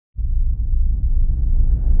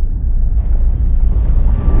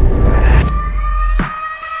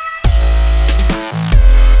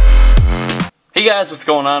Hey guys, what's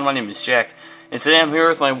going on? My name is Jack, and today I'm here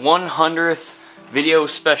with my 100th video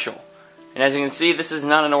special. And as you can see, this is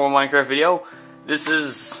not a normal Minecraft video. This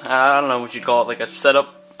is, I don't know what you'd call it, like a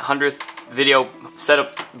setup, 100th video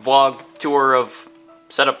setup vlog tour of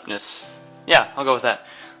setupness. Yeah, I'll go with that.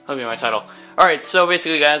 That'll be my title. Alright, so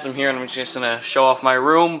basically guys, I'm here and I'm just gonna show off my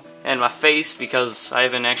room and my face because I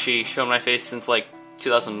haven't actually shown my face since like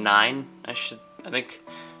 2009, I think.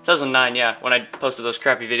 2009, yeah, when I posted those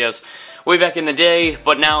crappy videos way back in the day,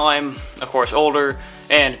 but now I'm, of course, older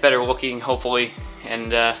and better looking, hopefully,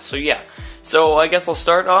 and so yeah. So I guess I'll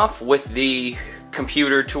start off with the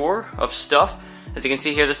computer tour of stuff. As you can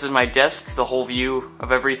see here, this is my desk, the whole view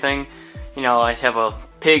of everything. You know, I have a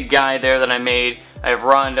pig guy there that I made. I have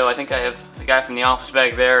Rondo, I think I have the guy from The Office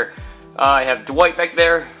back there. I have Dwight back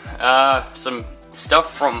there. Some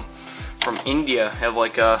stuff from India. I have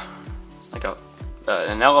like an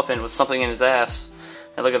elephant with something in his ass.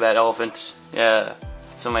 And look at that elephant. Yeah,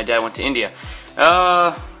 so my dad went to India.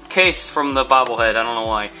 Case from the bobblehead, I don't know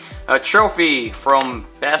why. A trophy from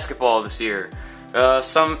basketball this year.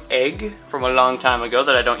 Some egg from a long time ago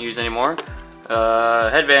that I don't use anymore.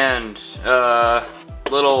 Headband.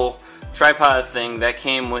 Little tripod thing that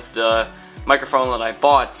came with the microphone that I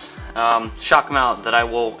bought. Shock mount that I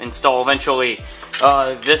will install eventually.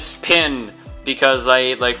 This pin, because I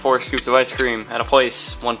ate like 4 scoops of ice cream at a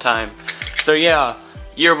place one time. So yeah,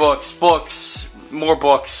 yearbooks, books, more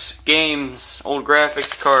books, games, old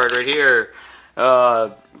graphics card right here,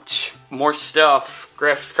 more stuff,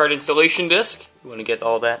 graphics card installation disc, you want to get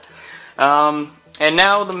all that. And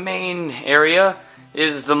now the main area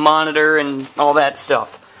is the monitor and all that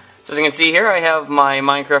stuff. So as you can see here, I have my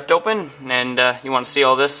Minecraft open, and you want to see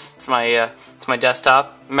all this, it's my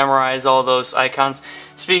desktop, memorize all those icons,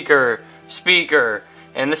 speaker,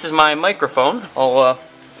 and this is my microphone. I'll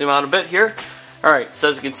zoom out a bit here. Alright, so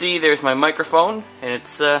as you can see, there's my microphone, and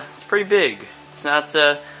it's pretty big. It's not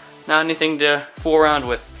anything to fool around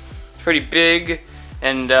with. It's pretty big,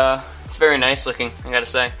 and it's very nice looking, I gotta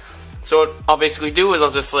say. So what I'll basically do is I'll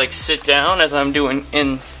just like sit down as I'm doing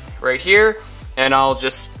in right here, and I'll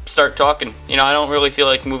just start talking. You know, I don't really feel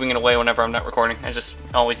like moving it away whenever I'm not recording. I just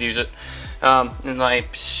always use it. And my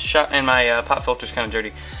pop filter's kind of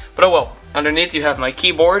dirty. But oh well. Underneath you have my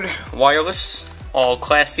keyboard, wireless, all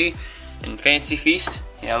classy and fancy feast.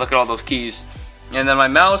 Yeah, look at all those keys. And then my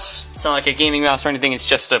mouse, it's not like a gaming mouse or anything, it's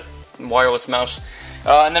just a wireless mouse.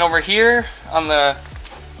 And then over here on the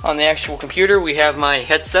actual computer we have my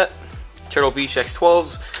headset, Turtle Beach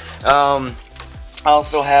X12s. I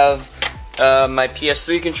also have my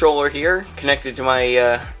PS3 controller here connected to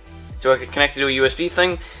my connected to a USB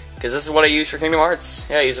thing, because this is what I use for Kingdom Hearts.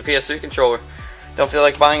 Yeah, I use a PS3 controller. Don't feel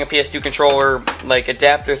like buying a PS2 controller like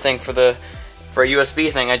adapter thing for a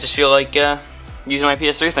USB thing. I just feel like using my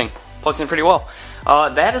PS3 thing. Plugs in pretty well.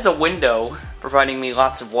 That is a window providing me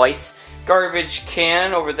lots of light. Garbage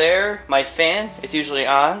can over there. My fan, it's usually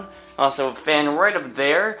on. Also a fan right up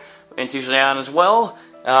there. It's usually on as well.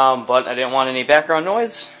 But I didn't want any background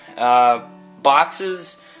noise.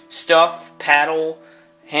 Boxes, stuff, paddle,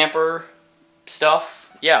 hamper,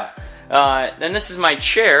 stuff. Yeah. Then this is my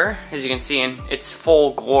chair, as you can see in its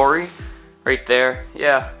full glory, right there.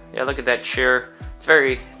 Yeah, look at that chair. It's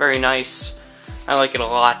very, very nice. I like it a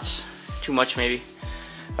lot. Too much, maybe.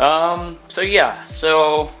 So yeah,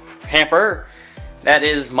 so hamper. That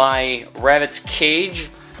is my rabbit's cage.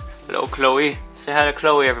 Hello, Chloe. Say hi to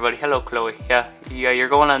Chloe, everybody. Hello, Chloe. Yeah, you're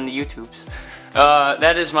going on the YouTubes.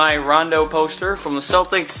 That is my Rondo poster from the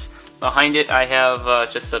Celtics. Behind it, I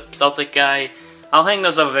have just a Celtic guy. I'll hang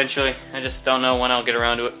those up eventually. I just don't know when I'll get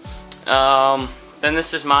around to it. Then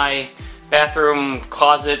this is my bathroom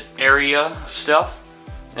closet area stuff.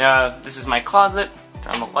 This is my closet.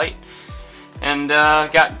 Turn on the light. And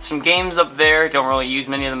got some games up there. Don't really use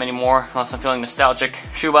many of them anymore unless I'm feeling nostalgic.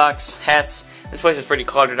 Shoebox, hats. This place is pretty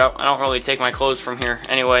cluttered up. I don't really take my clothes from here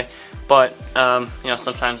anyway. But, you know,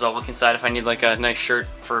 sometimes I'll look inside if I need like a nice shirt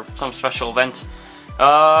for some special event.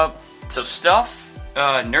 So stuff.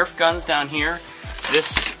 Nerf guns down here.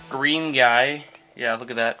 This green guy, yeah,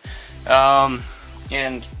 look at that.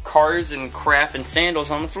 And cars and crap and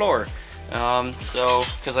sandals on the floor. So,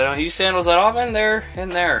 because I don't use sandals that often, they're in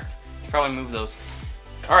there. Should probably move those.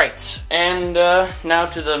 Alright, and now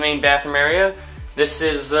to the main bathroom area. This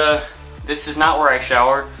is not where I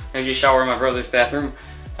shower. I usually shower in my brother's bathroom,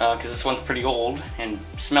 because this one's pretty old and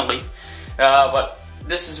smelly. But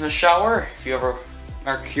this is my shower, if you ever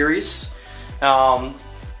are curious.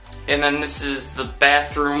 And then this is the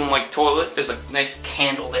bathroom, like, toilet. There's a nice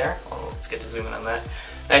candle there. Oh, let's get to zoom in on that.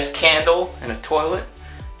 Nice candle and a toilet.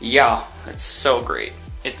 Yeah, it's so great.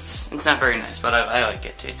 It's not very nice, but I like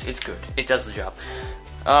it. It's good. It does the job.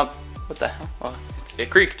 What the hell? Well, it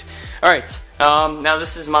creaked. All right. Now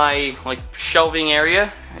this is my like shelving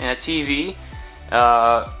area and a TV.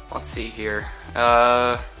 Let's see here.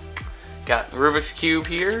 Got Rubik's Cube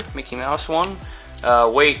here, Mickey Mouse one,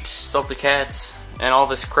 weight, Salty Cats, and all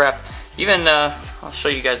this crap. Even I'll show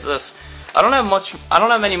you guys this. I don't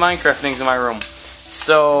have many Minecraft things in my room,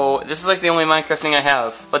 so this is like the only Minecraft thing I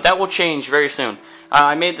have. But that will change very soon.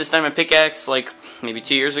 I made this diamond pickaxe like maybe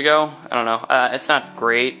 2 years ago. I don't know. It's not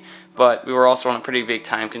great, but we were also on a pretty big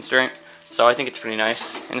time constraint, so I think it's pretty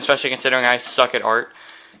nice, and especially considering I suck at art.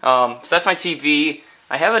 So that's my TV.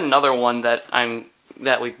 I have another one that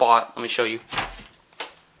we bought. Let me show you.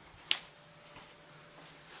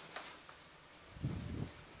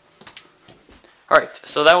 Alright,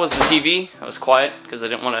 so that was the TV. I was quiet because I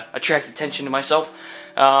didn't want to attract attention to myself.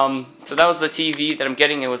 So that was the TV that I'm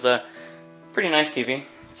getting. It was a pretty nice TV.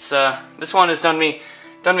 It's this one has done me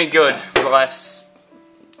good for the last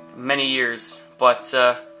many years, but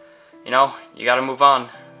you know, you gotta move on.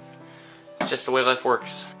 It's just the way life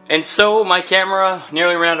works. And so my camera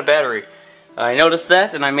nearly ran out of battery. I noticed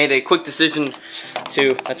that, and I made a quick decision to...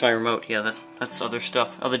 That's my remote. Yeah, that's other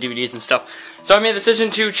stuff, other DVDs and stuff. So I made the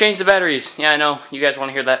decision to change the batteries. Yeah, I know. You guys want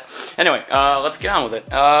to hear that. Anyway, let's get on with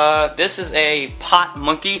it. This is a pot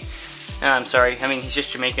monkey. I'm sorry. I mean, he's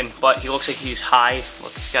just Jamaican, but he looks like he's high.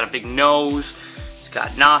 Look, he's got a big nose. He's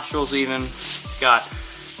got nostrils even. He's got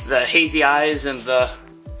the hazy eyes and the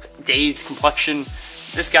dazed complexion.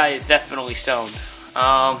 This guy is definitely stoned.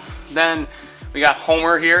 Then we got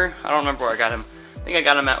Homer here. I don't remember where I got him. I think I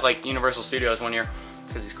got him at like Universal Studios one year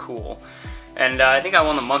because he's cool. And I think I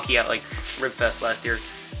won the monkey at like Ribfest last year,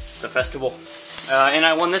 the festival. And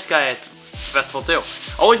I won this guy at the festival too.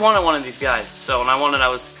 Always wanted one of these guys. So when I won it, I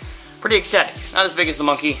was pretty ecstatic. Not as big as the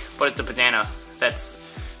monkey, but it's a banana.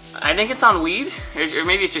 That's, I think it's on weed, or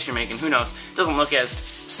maybe it's just Jamaican. Who knows? It doesn't look as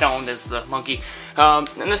stoned as the monkey. And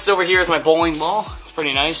this over here is my bowling ball. It's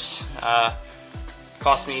pretty nice.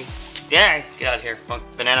 Cost me. Yeah, get out of here,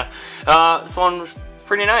 banana. This one was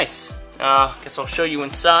pretty nice. Guess I'll show you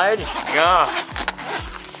inside. Yeah.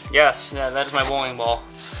 Yes, yeah, that is my bowling ball.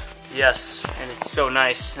 Yes, and it's so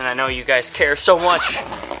nice, and I know you guys care so much.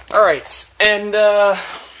 Alright, and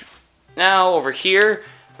now over here,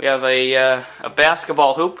 we have a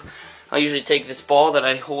basketball hoop. I'll usually take this ball that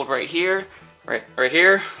I hold right here, right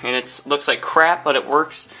here, and it looks like crap, but it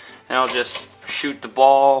works. And I'll just shoot the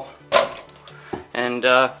ball, and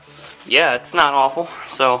yeah, it's not awful.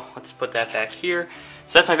 So let's put that back here.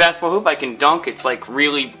 So that's my basketball hoop. I can dunk. It's like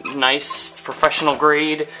really nice. It's professional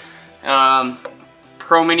grade.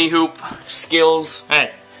 Pro mini hoop. Skills.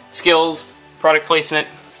 Hey, skills. Product placement.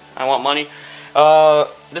 I want money.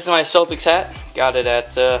 This is my Celtics hat. Got it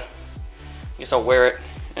at, I guess I'll wear it.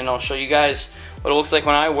 And I'll show you guys what it looks like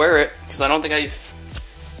when I wear it. Because I don't think I've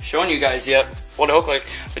shown you guys yet what it looks like.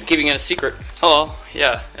 I've been keeping it a secret. Hello.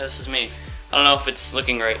 Yeah, this is me. I don't know if it's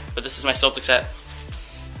looking right, but this is my Celtics hat.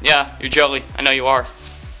 Yeah, you're jelly. I know you are.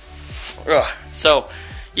 Ugh. So,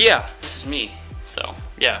 yeah, this is me. So,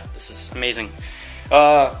 yeah, this is amazing.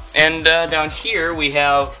 And down here we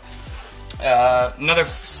have another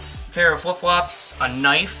pair of flip-flops, a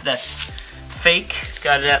knife that's fake.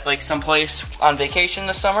 Got it at like someplace on vacation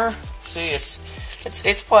this summer. See,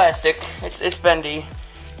 it's plastic. It's bendy,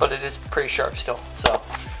 but it is pretty sharp still. So,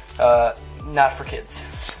 not for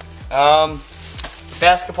kids.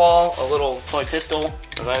 Basketball, a little toy pistol,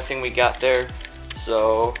 another thing we got there.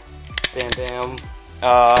 So, bam bam.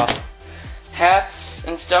 Hats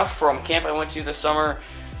and stuff from camp I went to this summer.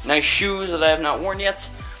 Nice shoes that I have not worn yet.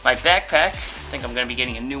 My backpack, I think I'm going to be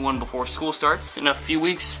getting a new one before school starts in a few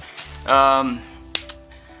weeks.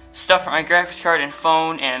 Stuff for my graphics card and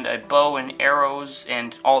phone, and a bow and arrows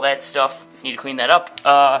and all that stuff. Need to clean that up.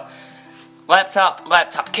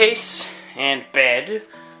 Laptop case, and bed.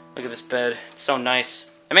 Look at this bed. It's so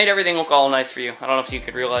nice. I made everything look all nice for you. I don't know if you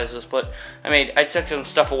could realize this, but I took some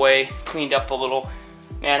stuff away, cleaned up a little.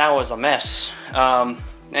 Man, I was a mess.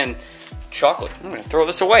 And chocolate. I'm gonna throw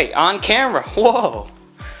this away on camera. Whoa.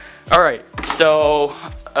 Alright, so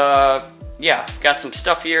yeah, got some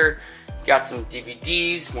stuff here. Got some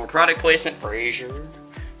DVDs, more product placement for Asia.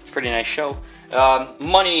 It's a pretty nice show.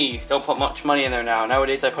 Money. Don't put much money in there now.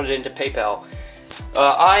 Nowadays I put it into PayPal.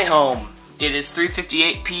 iHome. It is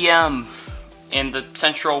 3:58 p.m. in the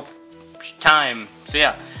Central Time. So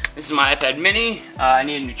yeah, this is my iPad mini. I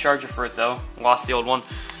need a new charger for it though. Lost the old one.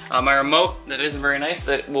 My remote, that isn't very nice,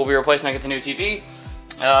 that will be replaced when I get the new TV.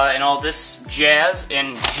 And all this jazz.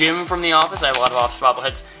 And Jim from The Office. I have a lot of Office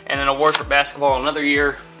bobbleheads. And an award for basketball another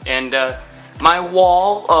year. And my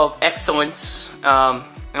wall of excellence.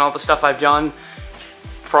 and all the stuff I've done,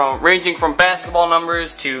 ranging from basketball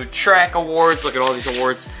numbers to track awards. Look at all these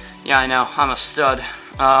awards. Yeah, I know, I'm a stud.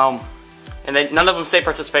 And none of them say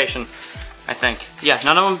participation, I think. Yeah,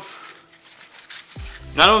 none of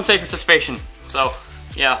them say participation. So,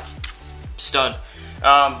 yeah, stud.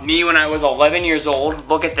 Me when I was 11 years old.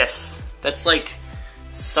 Look at this. That's like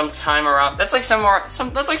sometime around. That's like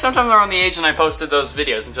sometime around the age when I posted those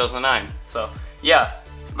videos in 2009. So, yeah,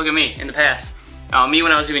 look at me in the past. Me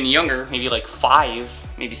when I was even younger, maybe like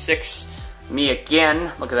 5, maybe 6. Me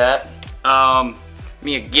again. Look at that.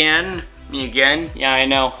 Me again. Me again. Yeah, I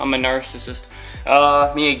know. I'm a narcissist.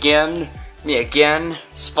 Me again. Me again.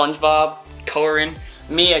 SpongeBob coloring.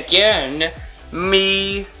 Me again.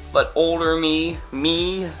 Me, but older me.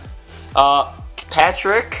 Me.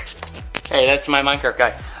 Patrick. Hey, that's my Minecraft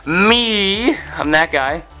guy. Me. I'm that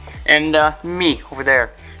guy. And me over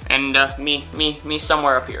there. And me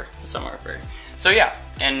somewhere up here. Somewhere up here. So yeah.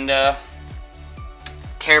 And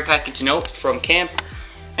care package note from camp.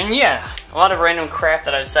 And yeah, a lot of random crap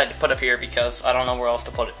that I decided to put up here because I don't know where else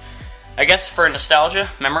to put it. I guess for nostalgia,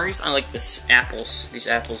 memories, I like these apples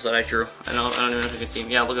that I drew. I don't even know if you can see them.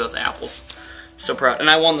 Yeah, look at those apples. So proud. And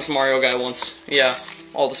I won this Mario guy once. Yeah,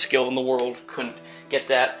 all the skill in the world. Couldn't get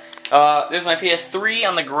that. There's my PS3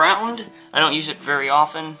 on the ground. I don't use it very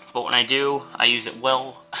often, but when I do, I use it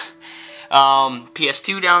well.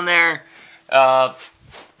 PS2 down there.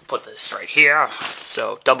 Put this right here.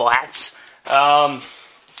 So, double hats.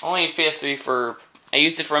 Only use PS3 for, I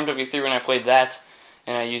used it for MW3 when I played that,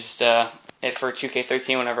 and I used it for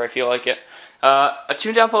 2K13 whenever I feel like it. A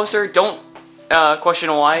Toontown poster, don't question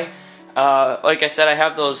why. Like I said, I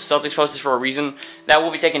have those Celtics posters for a reason. That will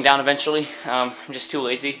be taken down eventually. I'm just too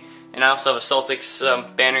lazy. And I also have a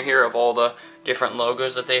Celtics banner here of all the different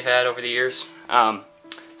logos that they've had over the years. So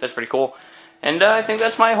that's pretty cool. And I think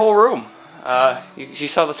that's my whole room. You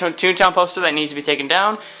saw the Toontown poster that needs to be taken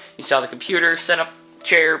down. You saw the computer setup,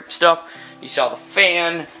 chair stuff. You saw the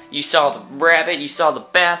fan. You saw the rabbit. You saw the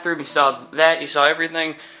bathroom. You saw that. You saw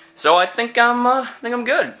everything. So I think I'm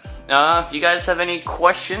good. If you guys have any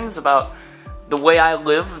questions about the way I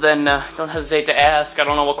live, then don't hesitate to ask. I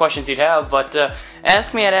don't know what questions you'd have, but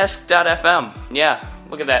ask me at ask.fm. Yeah,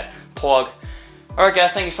 look at that plug. Alright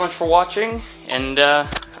guys, thank you so much for watching, and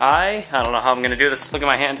I don't know how I'm gonna do this. Look at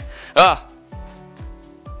my hand.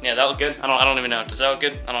 Yeah, that looked good. I don't even know. Does that look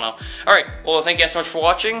good? I don't know. Alright, well thank you guys so much for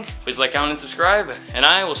watching. Please like, comment, and subscribe, and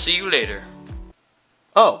I will see you later.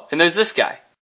 Oh, and there's this guy.